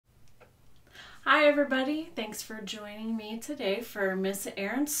Hi everybody, thanks for joining me today for Miss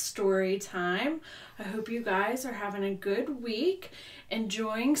Erin's story time. I hope you guys are having a good week,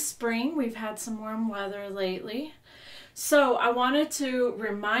 enjoying spring. We've had some warm weather lately. So I wanted to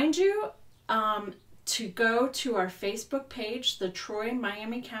remind you to go to our Facebook page, the Troy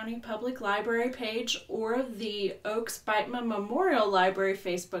Miami County Public Library page, or the Oakes-Beitman Memorial Library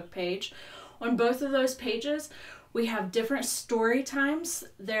Facebook page. On both of those pages, we have different story times.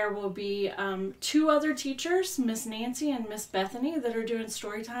 There will be two other teachers, Miss Nancy and Miss Bethany, that are doing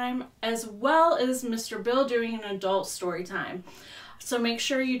story time, as well as Mr. Bill doing an adult story time. So make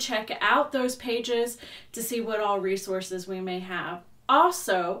sure you check out those pages to see what all resources we may have.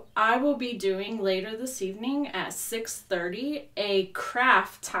 Also, I will be doing later this evening at 6:30 a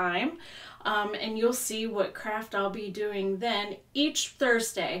craft time. And you'll see what craft I'll be doing then. Each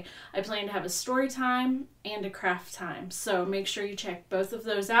Thursday, I plan to have a story time and a craft time. So make sure you check both of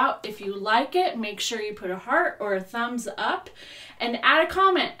those out. If you like it, make sure you put a heart or a thumbs up and add a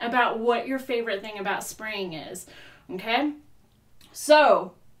comment about what your favorite thing about spring is. Okay?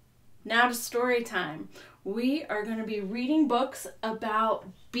 So, now to story time. We are going to be reading books about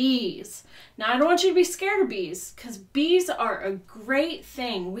bees. Now, I don't want you to be scared of bees because bees are a great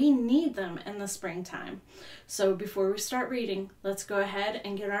thing. We need them in the springtime. So before we start reading, let's go ahead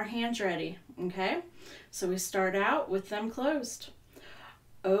and get our hands ready, okay? So we start out with them closed.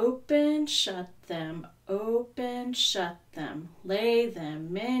 Open, shut them, lay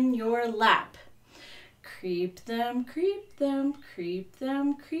them in your lap. Creep them, creep them, creep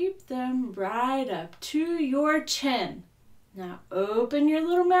them, creep them, right up to your chin. Now open your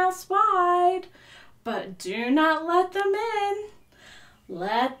little mouths wide, but do not let them in.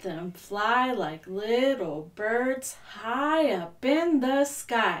 Let them fly like little birds high up in the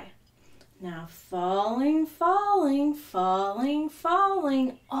sky. Now falling, falling, falling,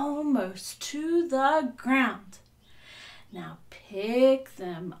 falling, almost to the ground. Now pick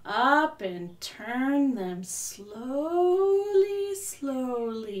them up and turn them slowly,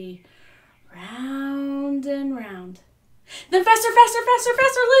 slowly, round and round. Then faster, faster, faster,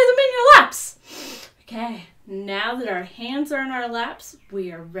 faster, lay them in your laps. Okay, now that our hands are in our laps,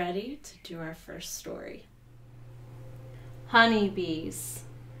 we are ready to do our first story. Honeybees.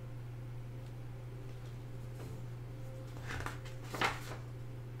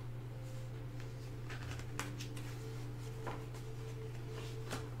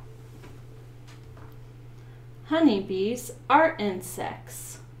 Honeybees are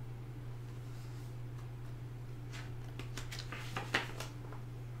insects.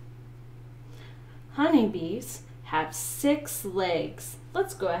 Honeybees have 6 legs.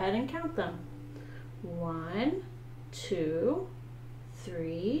 Let's go ahead and count them. 1, 2,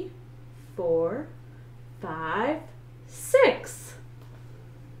 3, 4, 5, 6.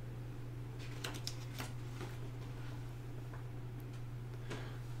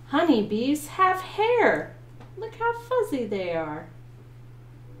 Honeybees have hair. Look how fuzzy they are.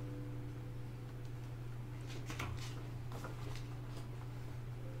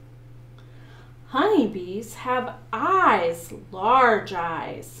 Honeybees have eyes, large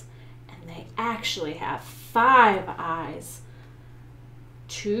eyes, and they actually have 5 eyes.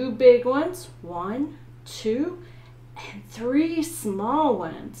 2 big ones, 1, 2, and 3 small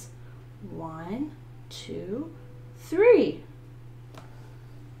ones. 1, 2, 3.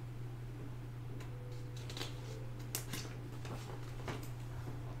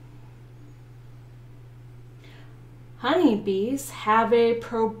 Honeybees have a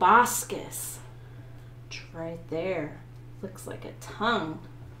proboscis. It's right there. Looks like a tongue.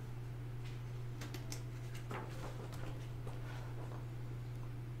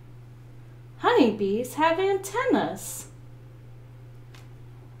 Honeybees have antennas.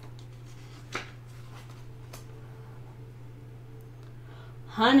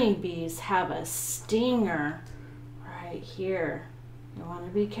 Honeybees have a stinger right here. You want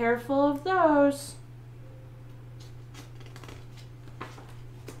to be careful of those.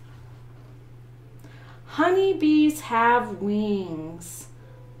 Honeybees have wings.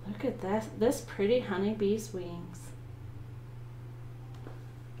 Look at this pretty honeybee's wings.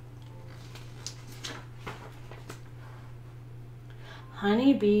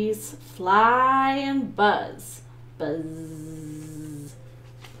 Honeybees fly and buzz. Buzz.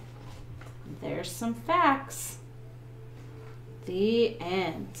 There's some facts. The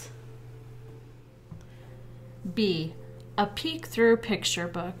end. B. A peek through picture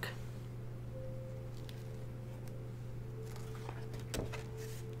book.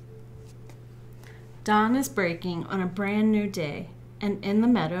 Dawn is breaking on a brand new day, and in the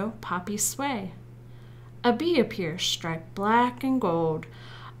meadow poppies sway. A bee appears striped black and gold.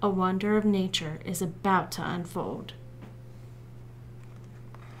 A wonder of nature is about to unfold.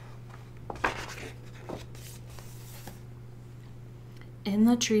 In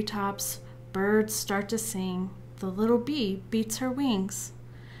the treetops, birds start to sing. The little bee beats her wings.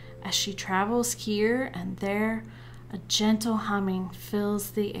 As she travels here and there, a gentle humming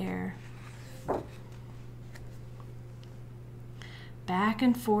fills the air. Back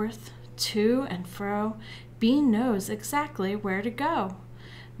and forth, to and fro, bee knows exactly where to go.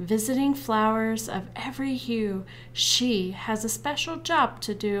 Visiting flowers of every hue, she has a special job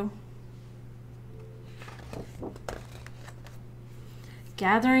to do.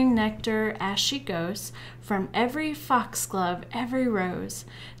 Gathering nectar as she goes from every foxglove, every rose.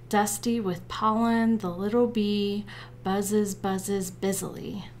 Dusty with pollen, the little bee buzzes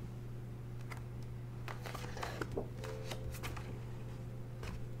busily.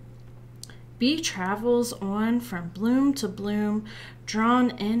 Bee travels on from bloom to bloom, drawn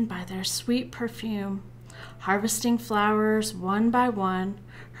in by their sweet perfume. Harvesting flowers one by one,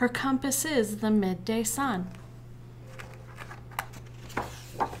 her compass is the midday sun.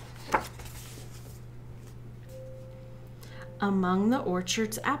 Among the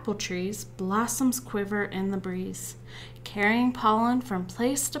orchard's apple trees, blossoms quiver in the breeze. Carrying pollen from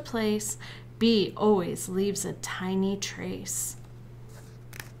place to place, bee always leaves a tiny trace.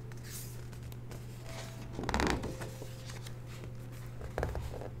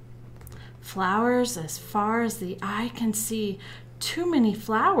 Flowers as far as the eye can see, too many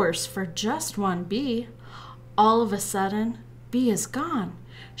flowers for just one bee. All of a sudden, bee is gone.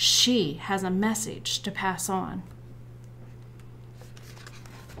 She has a message to pass on.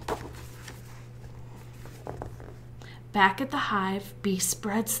 Back at the hive, bee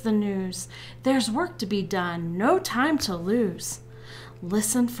spreads the news. There's work to be done, no time to lose.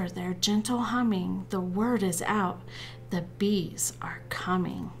 Listen for their gentle humming. The word is out. The bees are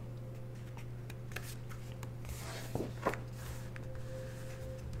coming.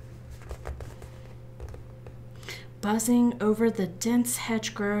 Buzzing over the dense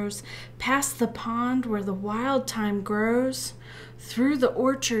hedgerows, past the pond where the wild thyme grows, through the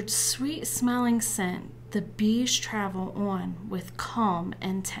orchard's sweet-smelling scent, the bees travel on with calm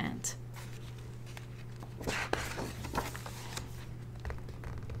intent.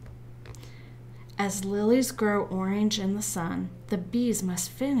 As lilies grow orange in the sun, the bees must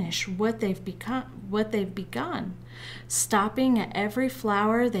finish what they've begun, stopping at every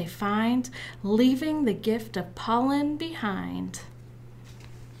flower they find, leaving the gift of pollen behind.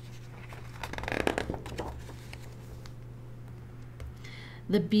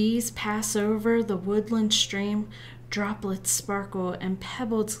 The bees pass over the woodland stream, droplets sparkle and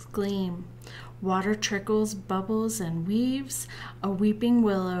pebbles gleam. Water trickles, bubbles, and weaves, a weeping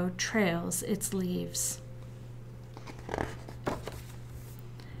willow trails its leaves.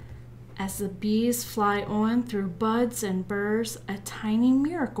 As the bees fly on through buds and burrs, a tiny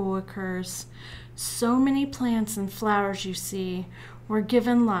miracle occurs. So many plants and flowers you see were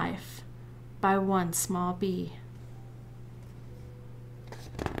given life by one small bee.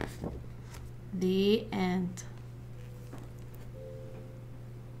 The end.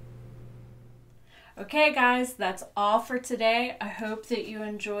 Okay, guys, that's all for today. I hope that you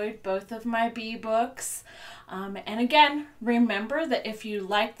enjoyed both of my bee books. And again, remember that if you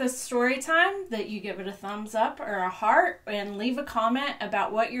like this story time, that you give it a thumbs up or a heart and leave a comment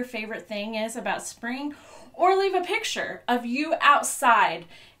about what your favorite thing is about spring, or leave a picture of you outside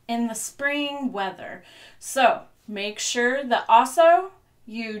in the spring weather. So make sure that also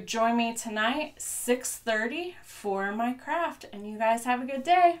you join me tonight, 6:30, for my craft. And you guys have a good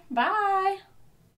day. Bye.